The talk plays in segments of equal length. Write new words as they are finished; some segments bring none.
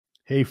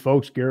Hey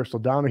folks, Garrett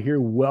Saldana here.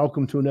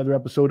 Welcome to another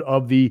episode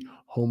of the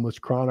Homeless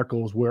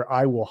Chronicles, where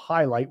I will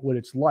highlight what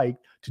it's like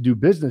to do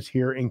business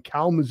here in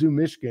Kalamazoo,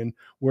 Michigan,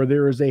 where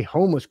there is a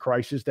homeless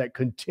crisis that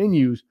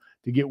continues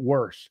to get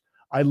worse.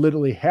 I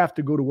literally have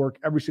to go to work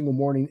every single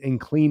morning and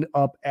clean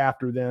up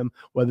after them,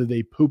 whether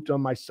they pooped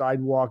on my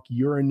sidewalk,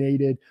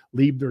 urinated,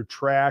 leave their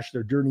trash,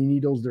 their dirty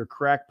needles, their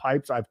crack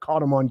pipes. I've caught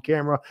them on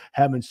camera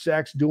having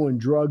sex, doing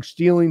drugs,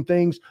 stealing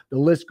things. The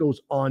list goes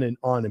on and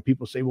on. And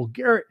people say, well,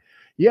 Garrett,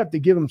 you have to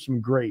give them some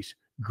grace.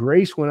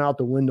 Grace went out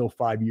the window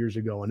 5 years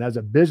ago. And as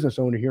a business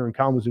owner here in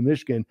Kalamazoo,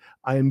 Michigan,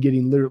 I am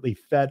getting literally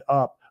fed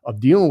up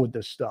of dealing with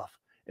this stuff.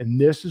 And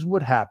this is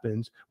what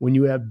happens when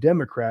you have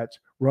Democrats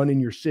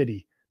running your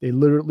city. They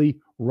literally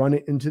run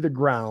it into the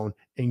ground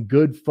and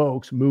good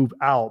folks move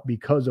out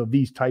because of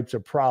these types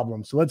of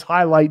problems. So let's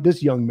highlight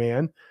this young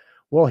man.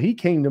 Well, he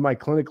came to my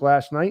clinic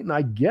last night, and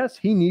I guess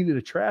he needed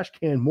a trash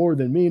can more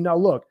than me. Now,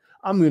 look,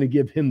 I'm going to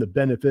give him the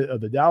benefit of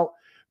the doubt.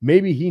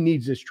 Maybe he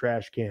needs this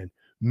trash can.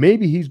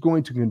 Maybe he's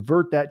going to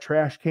convert that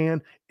trash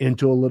can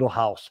into a little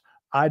house.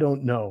 I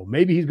don't know.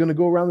 Maybe he's going to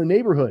go around the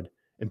neighborhood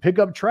and pick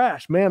up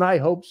trash. Man, I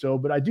hope so.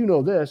 But I do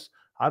know this.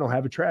 I don't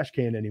have a trash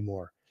can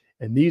anymore.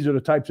 And these are the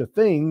types of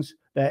things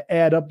that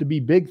add up to be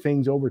big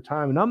things over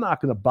time. And I'm not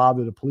going to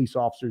bother the police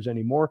officers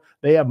anymore.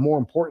 They have more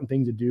important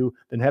things to do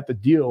than have to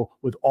deal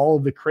with all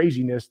of the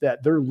craziness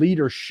that their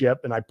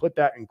leadership, and I put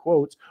that in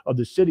quotes, of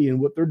the city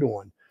and what they're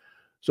doing.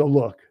 So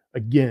look,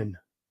 again,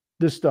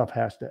 this stuff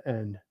has to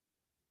end.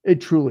 It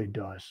truly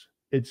does.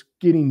 It's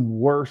getting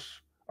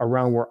worse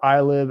around where I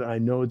live, and I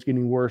know it's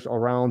getting worse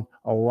around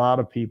a lot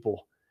of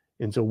people.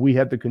 And so we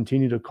have to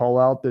continue to call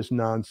out this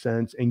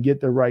nonsense and get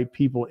the right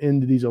people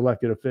into these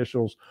elected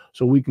officials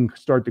so we can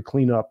start to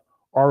clean up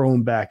our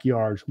own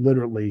backyards,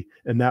 literally,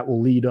 and that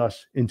will lead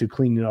us into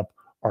cleaning up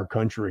our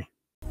country.